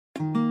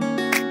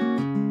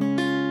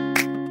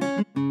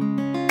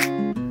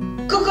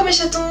Coucou mes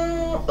chatons,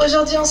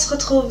 aujourd'hui on se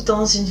retrouve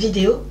dans une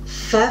vidéo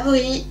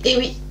favoris. Et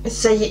oui,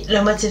 ça y est,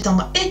 le mois de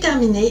septembre est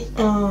terminé,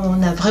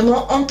 on a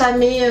vraiment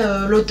entamé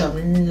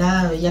l'automne,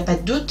 là il n'y a pas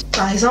de doute.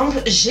 Par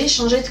exemple, j'ai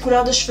changé de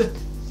couleur de cheveux.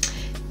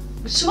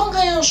 Souvent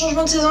quand il y a un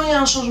changement de saison, il y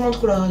a un changement de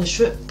couleur de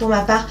cheveux. Pour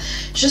ma part,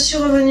 je suis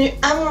revenue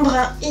à mon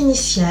brun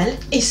initial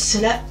et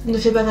cela ne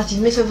fait pas partie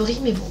de mes favoris,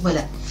 mais bon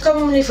voilà.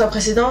 Comme les fois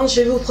précédentes,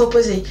 je vais vous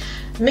proposer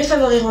mes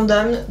favoris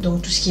random,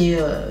 donc tout ce qui est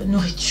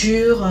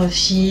nourriture,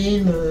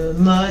 film,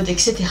 mode,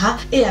 etc.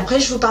 Et après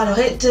je vous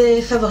parlerai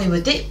des favoris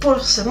beauté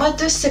pour ce mois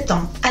de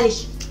septembre. Allez,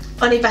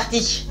 on est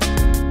parti!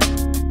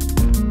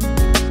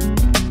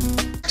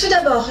 Tout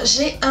d'abord,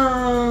 j'ai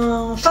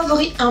un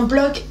favori, un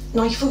blog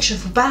dont il faut que je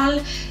vous parle.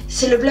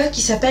 C'est le blog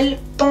qui s'appelle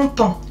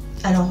Pampan.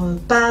 Alors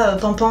pas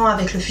Pampan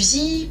avec le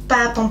fusil,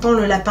 pas Pampan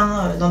le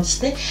lapin dans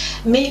Disney,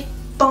 mais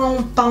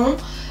Pampan,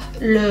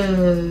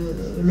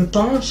 le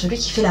pan, celui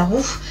qui fait la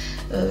roue.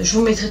 Je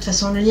vous mettrai de toute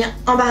façon le lien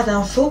en barre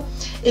d'infos.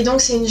 Et donc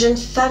c'est une jeune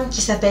femme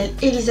qui s'appelle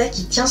Elisa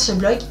qui tient ce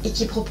blog et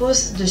qui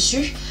propose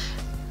dessus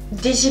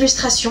des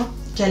illustrations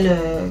qu'elle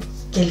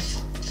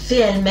fait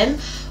elle-même,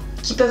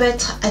 qui peuvent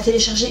être à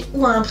télécharger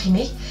ou à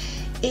imprimer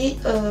et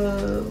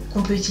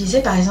qu'on peut utiliser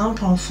par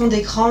exemple en fond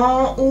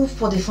d'écran ou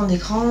pour des fonds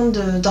d'écran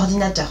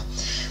d'ordinateur.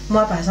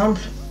 Moi par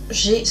exemple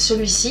j'ai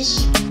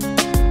celui-ci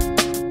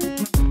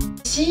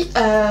qui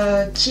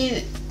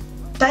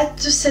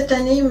date de cette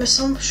année il me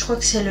semble, je crois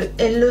que c'est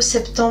le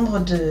Septembre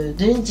de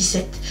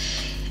 2017,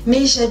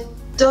 mais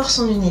j'adore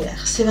son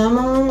univers. C'est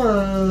vraiment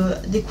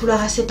des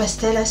couleurs assez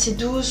pastel, assez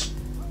douces,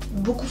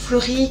 beaucoup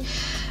fleuries,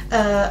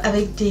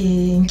 avec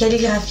une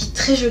calligraphie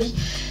très jolie.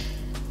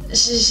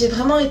 J'ai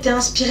vraiment été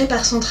inspirée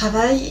par son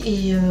travail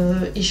et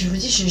je vous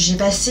dis, j'ai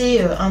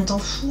passé un temps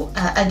fou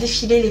à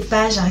défiler les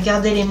pages, à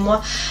regarder les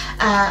mois,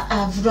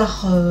 à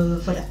vouloir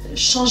voilà,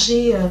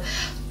 changer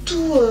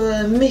tous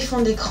mes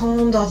fonds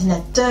d'écran,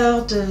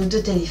 d'ordinateur, de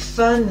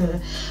téléphone.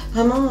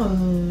 Vraiment,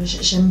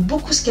 j'aime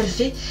beaucoup ce qu'elle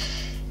fait.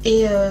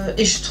 Et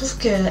je trouve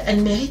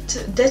qu'elle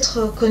mérite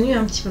d'être connue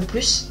un petit peu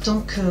plus.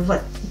 Donc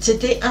voilà,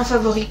 c'était un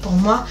favori pour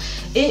moi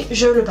et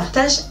je le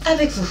partage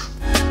avec vous.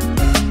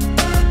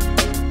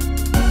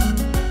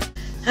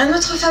 Un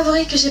autre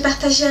favori que j'ai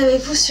partagé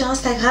avec vous sur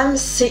Instagram,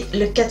 c'est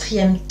le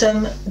 4e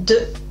tome de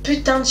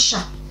Putain de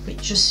chat. Oui,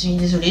 je suis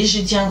désolée,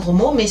 j'ai dit un gros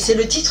mot, mais c'est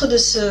le titre de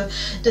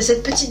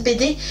cette petite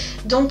BD,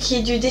 donc qui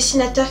est du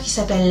dessinateur qui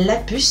s'appelle La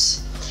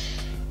Puce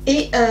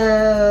et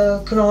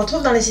que l'on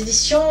retrouve dans les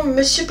éditions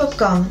Monsieur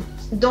Popcorn.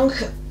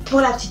 Donc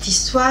pour la petite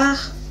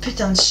histoire,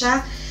 Putain de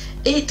chat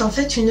est en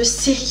fait une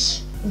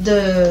série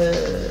de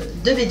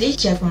BD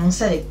qui a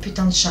commencé avec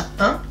Putain de chat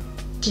 1,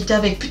 qui était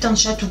avec Putain de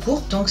chat tout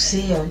court. Donc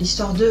c'est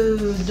l'histoire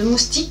de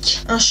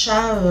Moustique, un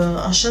chat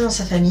dans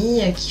sa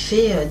famille qui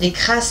fait des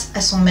crasses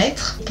à son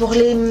maître. Pour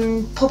les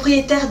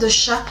propriétaires de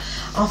chats,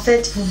 en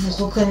fait vous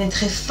vous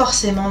reconnaîtrez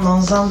forcément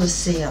dans un de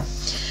ces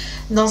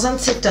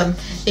tomes.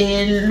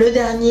 Et le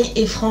dernier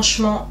est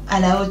franchement à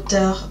la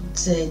hauteur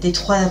des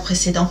 3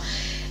 précédents.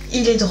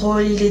 Il est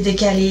drôle, il est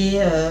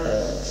décalé,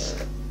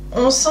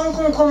 on sent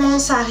qu'on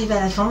commence à arriver à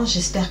la fin,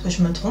 j'espère que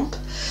je me trompe,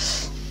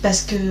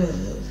 parce que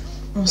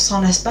on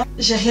s'en lasse pas.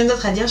 J'ai rien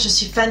d'autre à dire, je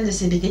suis fan de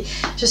ces BD,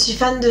 je suis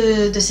fan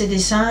de ses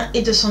dessins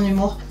et de son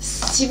humour.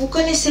 Si vous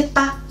connaissez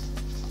pas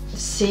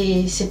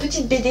ces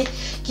petites BD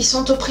qui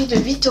sont au prix de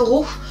 8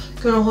 €,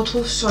 que l'on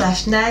retrouve sur la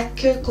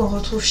Fnac, qu'on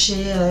retrouve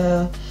chez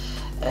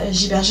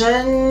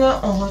Giberjeune,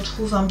 on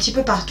retrouve un petit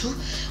peu partout,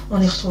 on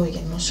les retrouve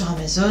également sur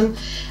Amazon.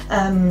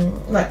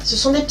 Voilà, ce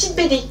sont des petites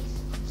BD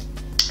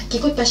qui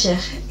coûtent pas cher,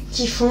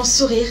 qui font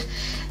sourire.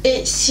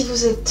 Et si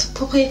vous êtes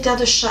propriétaire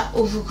de chat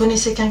ou vous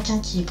connaissez quelqu'un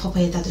qui est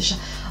propriétaire de chat,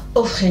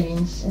 offrez-lui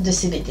une de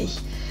ces BD.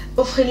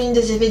 Offrez-lui une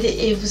de ces BD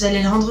et vous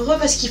allez le rendre heureux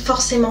parce qu'il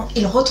forcément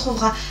il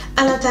retrouvera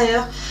à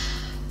l'intérieur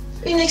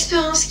une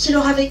expérience qu'il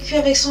aura vécue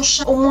avec son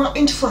chat au moins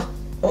une fois.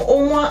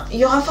 Au moins, il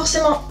y aura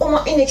forcément au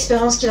moins une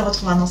expérience qu'il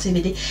retrouvera dans ces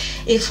BD.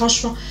 Et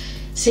franchement,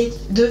 c'est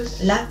de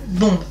la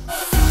bombe.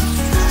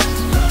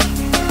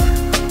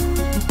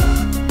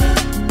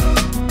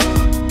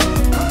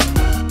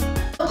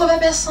 Donc on va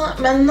passer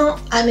maintenant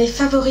à mes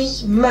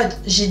favoris mode.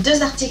 J'ai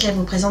 2 articles à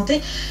vous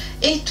présenter.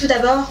 Et tout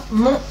d'abord,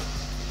 mon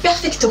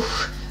perfecto.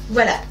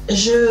 Voilà,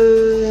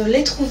 je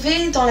l'ai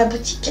trouvé dans la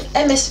boutique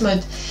MS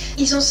Mode.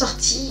 Ils ont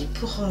sorti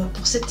pour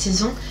cette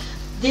saison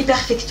des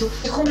perfectos.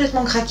 J'ai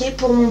complètement craqué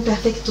pour mon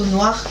perfecto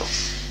noir,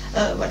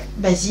 voilà,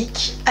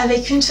 basique,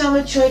 avec une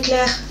fermeture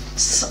éclair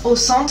au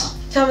centre,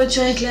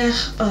 fermeture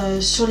éclair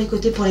sur les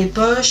côtés pour les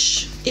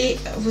poches, et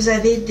vous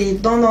avez des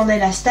bandes en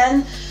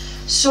élastane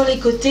sur les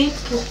côtés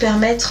pour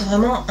permettre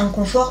vraiment un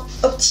confort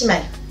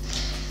optimal.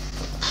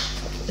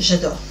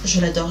 J'adore,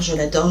 je l'adore, je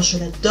l'adore, je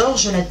l'adore,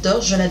 je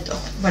l'adore, je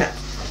l'adore. Voilà,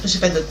 j'ai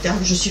pas d'autres termes,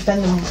 je suis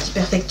fan de mon petit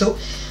perfecto.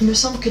 Il me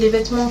semble que les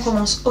vêtements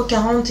commencent au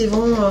 40 et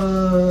vont...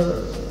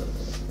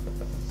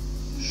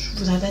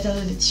 je voudrais pas dire de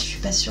bêtises, je suis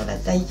pas sur la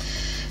taille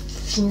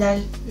finale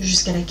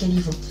jusqu'à laquelle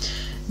ils vont.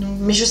 Donc,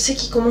 mais je sais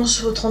qu'ils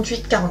commencent au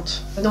 38-40.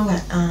 Donc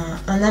voilà,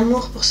 un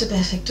amour pour ce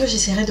perfecto.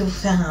 J'essaierai de vous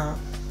faire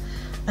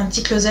un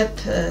petit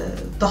close-up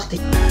porté.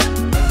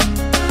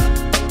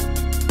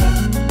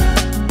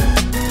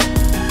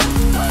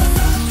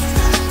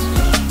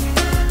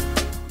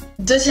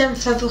 deuxième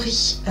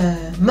favori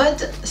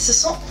mode, ce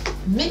sont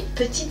mes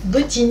petites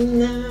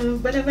bottines.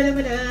 Voilà, voilà,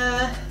 voilà.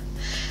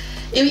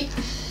 Et oui,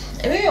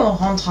 on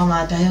rentre dans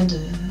la période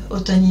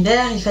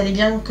automne-hiver, il fallait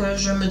bien que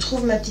je me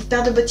trouve ma petite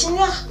paire de bottines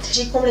noires.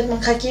 J'ai complètement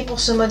craqué pour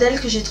ce modèle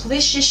que j'ai trouvé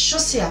chez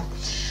Sociaux.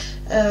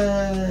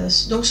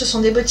 Donc ce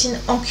sont des bottines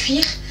en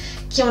cuir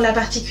qui ont la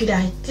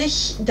particularité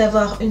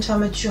d'avoir une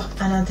fermeture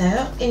à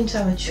l'intérieur et une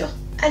fermeture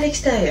à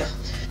l'extérieur.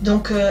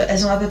 Donc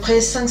elles ont à peu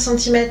près 5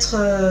 cm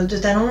de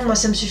talon, moi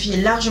ça me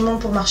suffit largement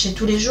pour marcher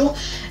tous les jours.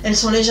 Elles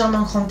sont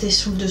légèrement crantées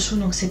sous le dessous,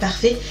 donc c'est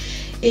parfait.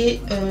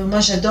 Et moi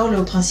j'adore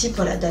le principe,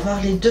 voilà,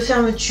 d'avoir les deux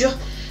fermetures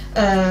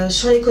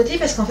sur les côtés,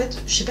 parce qu'en fait,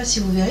 je sais pas si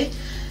vous verrez,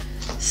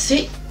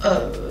 c'est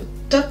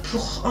top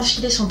pour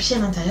enfiler son pied à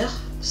l'intérieur.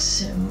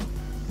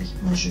 Oui,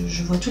 moi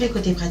je vois tous les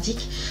côtés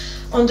pratiques.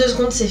 En 2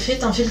 secondes c'est fait,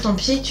 t'enfiles ton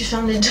pied, tu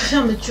fermes les deux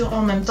fermetures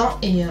en même temps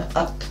et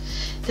hop,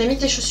 t'as mis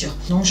tes chaussures.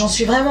 Donc j'en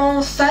suis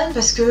vraiment fan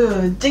parce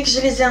que dès que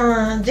je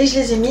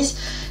les ai mises,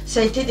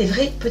 ça a été des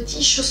vrais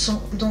petits chaussons.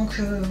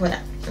 Donc voilà,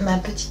 ma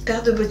petite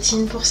paire de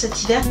bottines pour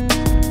cet hiver.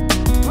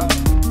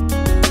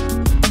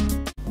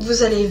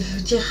 Vous allez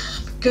vous dire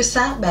que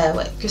ça, bah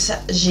ouais, que ça,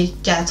 j'ai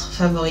 4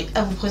 favoris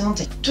à vous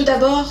présenter. Tout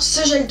d'abord,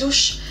 ce gel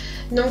douche,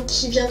 donc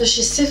qui vient de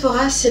chez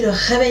Sephora, c'est le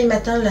réveil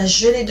matin, la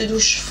gelée de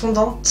douche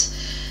fondante,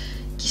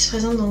 qui se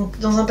présente donc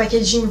dans un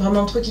packaging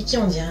vraiment trop kiki,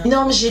 on dirait.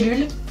 Énorme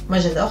gélule, moi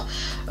j'adore.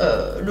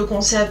 Le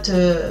concept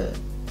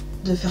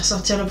de faire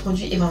sortir le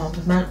produit est vraiment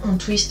pas mal. On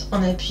twist,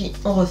 on appuie,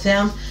 on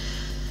referme.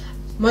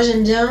 Moi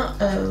j'aime bien,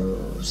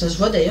 ça se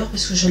voit d'ailleurs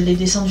parce que je l'ai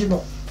descendu.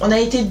 Bon, on a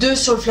été 2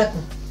 sur le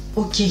flacon,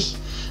 ok.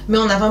 Mais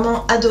on a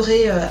vraiment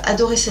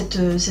adoré cette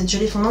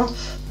gelée fondante.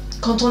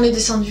 Quand on est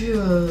descendu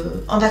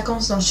en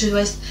vacances dans le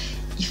sud-ouest,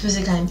 il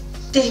faisait quand même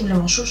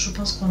terriblement chaud. Je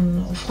pense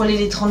qu'on frôlait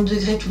les 30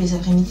 degrés tous les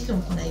après-midi,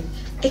 donc on a eu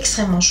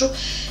extrêmement chaud.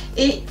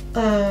 Et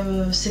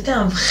c'était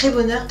un vrai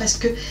bonheur parce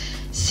que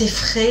c'est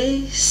frais,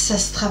 ça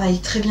se travaille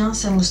très bien,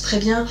 ça mousse très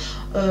bien.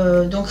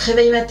 Donc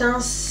réveil matin,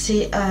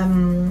 c'est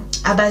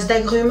à base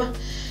d'agrumes.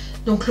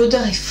 Donc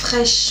l'odeur est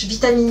fraîche,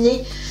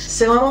 vitaminée.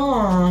 C'est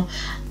vraiment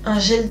un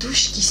gel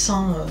douche qui sent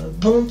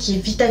bon, qui est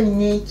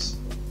vitaminé,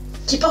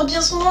 qui porte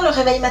bien son nom, le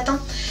réveil matin.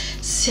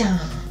 C'est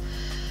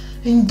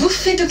une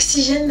bouffée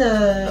d'oxygène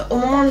au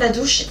moment de la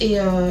douche et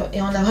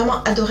on a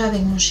vraiment adoré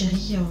avec mon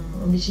chéri.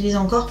 On l'utilise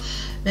encore,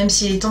 même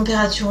si les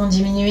températures ont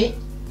diminué,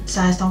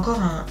 ça reste encore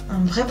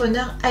un vrai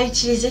bonheur à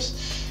utiliser.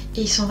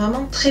 Et ils sont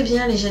vraiment très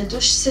bien, les gels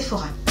douche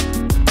Sephora.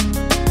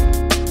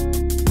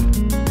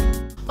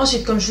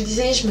 Ensuite, comme je vous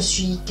disais, je me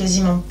suis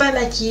quasiment pas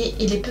maquillée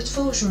et les peu de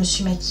fois où je me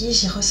suis maquillée,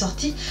 j'ai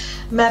ressorti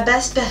ma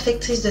base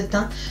perfectrice de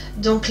teint.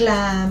 Donc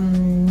la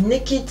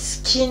Naked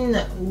Skin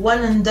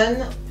One and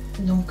Done,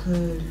 donc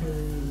le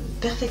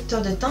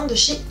perfecteur de teint de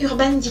chez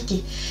Urban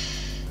Decay.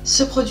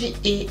 Ce produit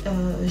est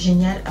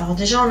génial. Alors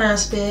déjà, on a un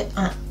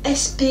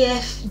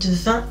SPF de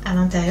 20 à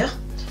l'intérieur,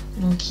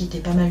 donc qui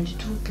était pas mal du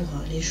tout pour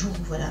les jours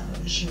où voilà,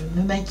 je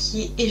me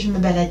maquillais et je me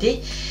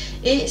baladais.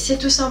 Et c'est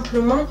tout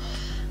simplement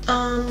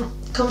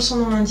comme son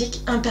nom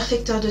l'indique, un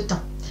perfecteur de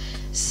teint.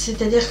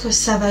 C'est-à-dire que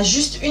ça va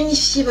juste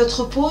unifier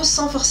votre peau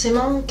sans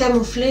forcément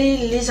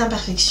camoufler les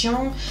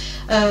imperfections,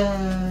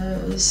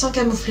 sans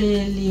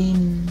camoufler les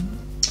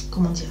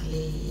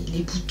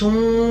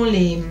boutons,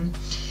 les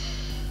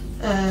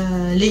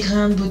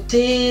grains de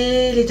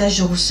beauté, les taches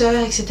de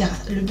rousseur, etc.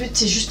 Le but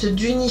c'est juste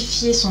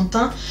d'unifier son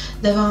teint,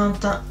 d'avoir un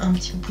teint un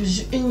petit peu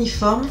plus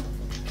uniforme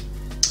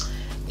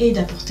et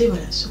d'apporter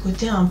voilà, ce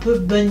côté un peu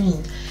bonne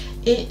mine.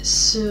 Et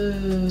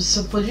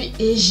ce produit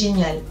est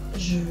génial.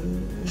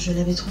 Je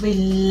l'avais trouvé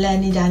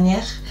l'année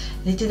dernière,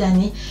 l'été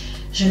dernier.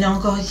 Je l'ai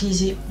encore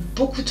utilisé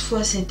beaucoup de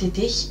fois cet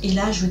été. Et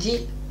là, je vous dis,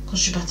 quand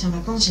je suis partie en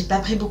vacances, j'ai pas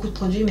pris beaucoup de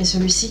produits, mais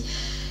celui-ci,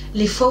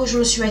 les fois où je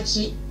me suis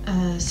maquillée,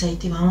 ça a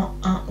été vraiment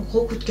un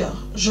gros coup de cœur.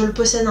 Je le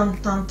possède en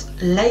teinte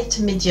light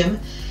medium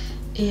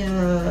et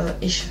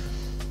je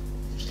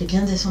l'ai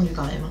bien descendu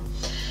quand même.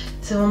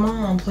 C'est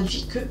vraiment un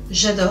produit que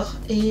j'adore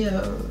et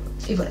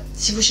voilà.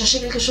 Si vous cherchez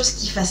quelque chose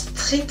qui fasse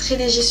très très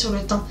léger sur le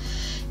teint,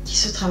 qui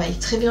se travaille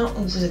très bien,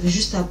 où vous avez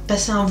juste à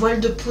passer un voile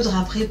de poudre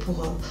après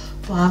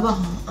pour avoir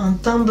un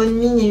teint bonne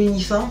mine et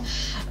uniforme,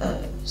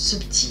 ce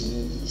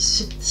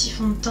petit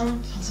fond de teint,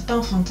 enfin c'est pas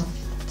un fond de teint,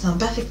 c'est un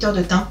perfecteur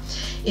de teint,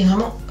 est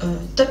vraiment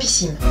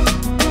topissime.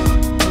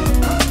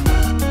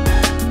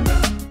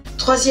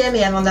 Troisième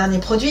et avant-dernier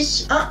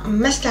produit, un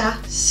mascara.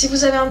 Si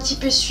vous avez un petit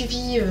peu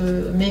suivi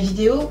mes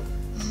vidéos,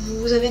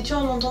 vous avez dû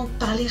en entendre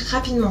parler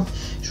rapidement.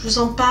 Je vous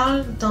en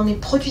parle dans mes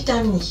produits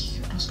terminés.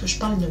 Lorsque je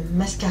parle de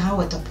mascara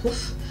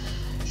waterproof,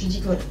 je dis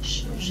que voilà,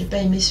 j'ai pas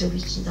aimé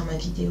celui qui est dans ma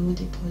vidéo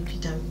des produits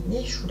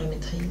terminés. Je vous la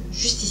mettrai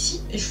juste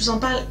ici. Et je vous en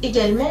parle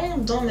également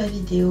dans ma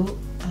vidéo.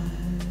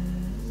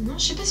 Non,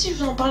 je sais pas si je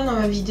vous en parle dans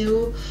ma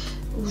vidéo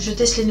où je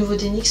teste les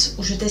nouveautés NYX,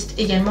 où je teste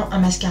également un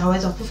mascara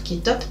waterproof qui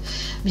est top.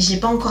 Mais j'ai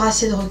pas encore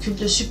assez de recul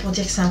dessus pour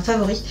dire que c'est un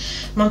favori.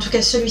 Mais en tout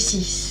cas,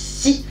 celui-ci,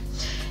 si.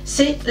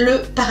 C'est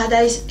le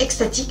Paradise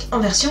Extatique en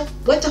version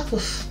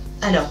waterproof.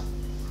 Alors,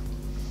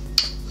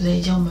 vous allez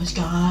dire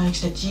mascara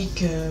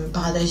extatique,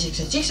 Paradise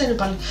Extatique, ça nous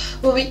parle.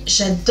 Oui, oui,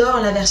 j'adore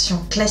la version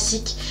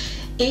classique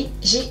et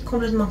j'ai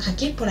complètement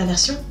craqué pour la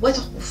version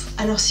waterproof.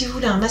 Alors si vous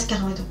voulez un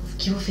mascara waterproof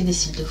qui vous fait des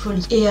cils de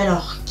folie et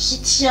alors qui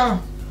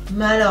tient,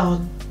 mais alors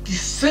du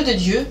feu de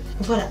Dieu,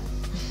 voilà,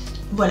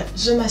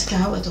 The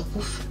Mascara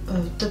waterproof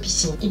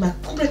topissime. Il m'a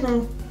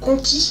complètement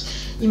conquis,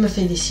 il me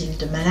fait des cils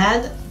de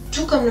malade,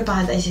 tout comme le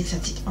Paradise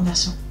Exotic en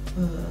version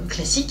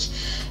classique,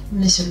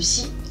 mais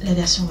celui-ci, la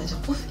version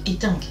waterproof,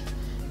 est dingue.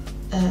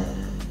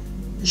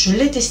 Je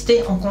l'ai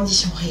testé en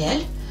conditions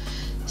réelles,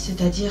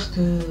 c'est-à-dire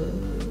que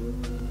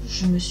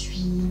je me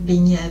suis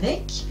baignée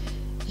avec,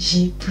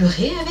 j'ai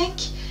pleuré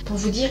avec. Pour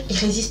vous dire, il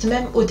résiste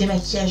même au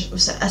démaquillage,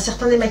 à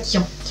certains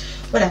démaquillants.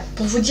 Voilà,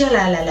 pour vous dire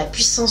la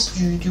puissance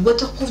du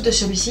waterproof de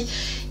celui-ci,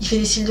 il fait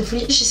des cils de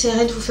folie.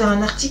 J'essaierai de vous faire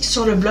un article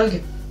sur le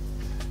blog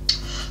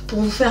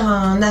pour vous faire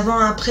un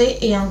avant-après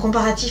et un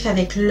comparatif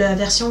avec la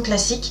version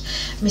classique.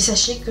 Mais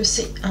sachez que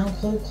c'est un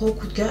gros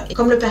coup de cœur. Et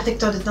comme le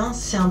perfecteur de teint,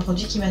 c'est un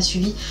produit qui m'a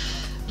suivi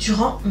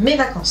durant mes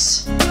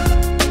vacances.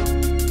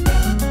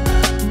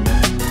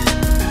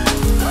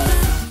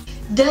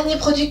 Dernier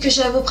produit que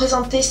j'ai à vous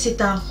présenter, c'est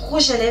un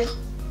rouge à lèvres.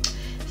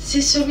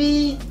 C'est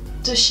celui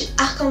de chez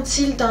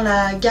Qu'il dans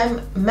la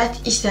gamme Mat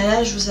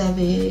Hysteria. Je vous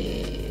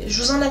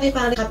en avais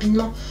parlé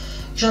rapidement.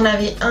 J'en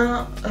avais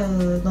un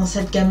dans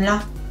cette gamme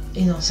là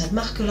et dans cette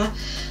marque là.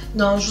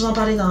 Je vous en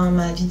parlais dans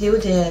ma vidéo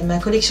de ma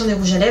collection des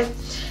rouges à lèvres.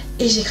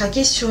 Et j'ai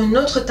craqué sur une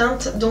autre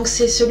teinte. Donc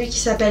c'est celui qui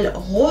s'appelle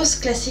Rose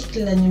Classique,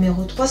 la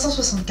numéro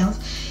 375.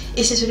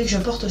 Et c'est celui que je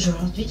porte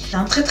aujourd'hui. C'est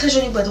un très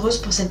joli bois de rose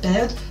pour cette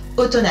période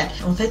automnale.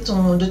 En fait,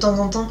 de temps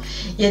en temps,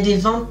 il y a des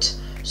ventes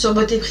sur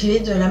Beauté privée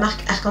de la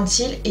marque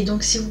Qu'il. Et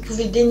donc si vous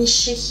pouvez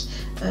dénicher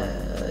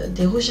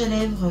des rouges à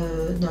lèvres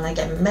dans la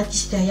gamme Mat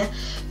Hysteria,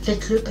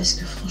 faites-le parce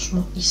que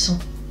franchement, ils sont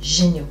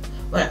géniaux.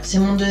 Voilà, c'est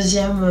mon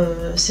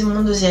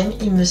deuxième,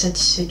 il me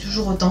satisfait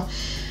toujours autant.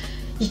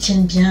 Ils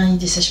tiennent bien, ils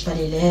dessèchent pas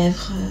les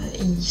lèvres,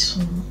 ils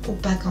sont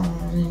opaques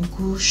en une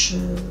couche,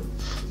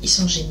 ils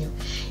sont géniaux.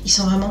 Ils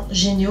sont vraiment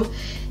géniaux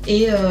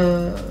et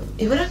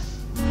voilà.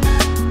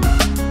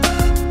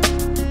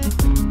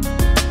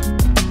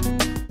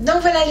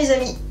 Donc voilà les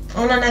amis,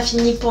 on en a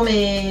fini pour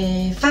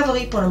mes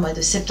favoris pour le mois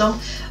de septembre.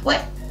 Ouais,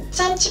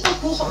 c'est un petit peu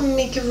court,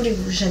 mais que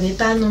voulez-vous, j'avais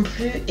pas non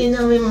plus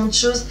énormément de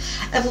choses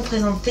à vous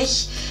présenter.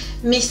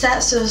 Mais ça,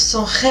 ce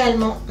sont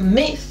réellement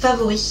mes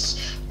favoris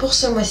pour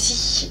ce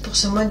mois-ci, pour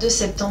ce mois de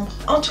septembre.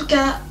 En tout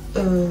cas,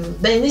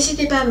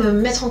 n'hésitez pas à me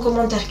mettre en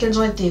commentaire quels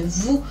ont été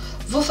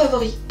vos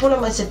favoris pour le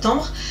mois de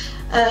septembre.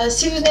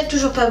 Si vous n'êtes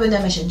toujours pas abonné à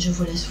ma chaîne, je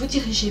vous laisse vous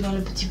diriger vers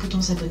le petit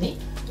bouton s'abonner.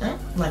 Hein,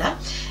 voilà.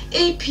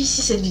 Et puis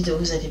si cette vidéo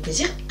vous a fait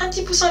plaisir, un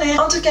petit pouce en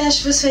l'air. En tout cas,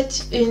 je vous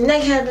souhaite une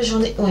agréable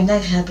journée ou une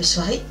agréable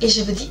soirée et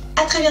je vous dis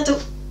à très bientôt.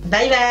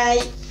 Bye bye.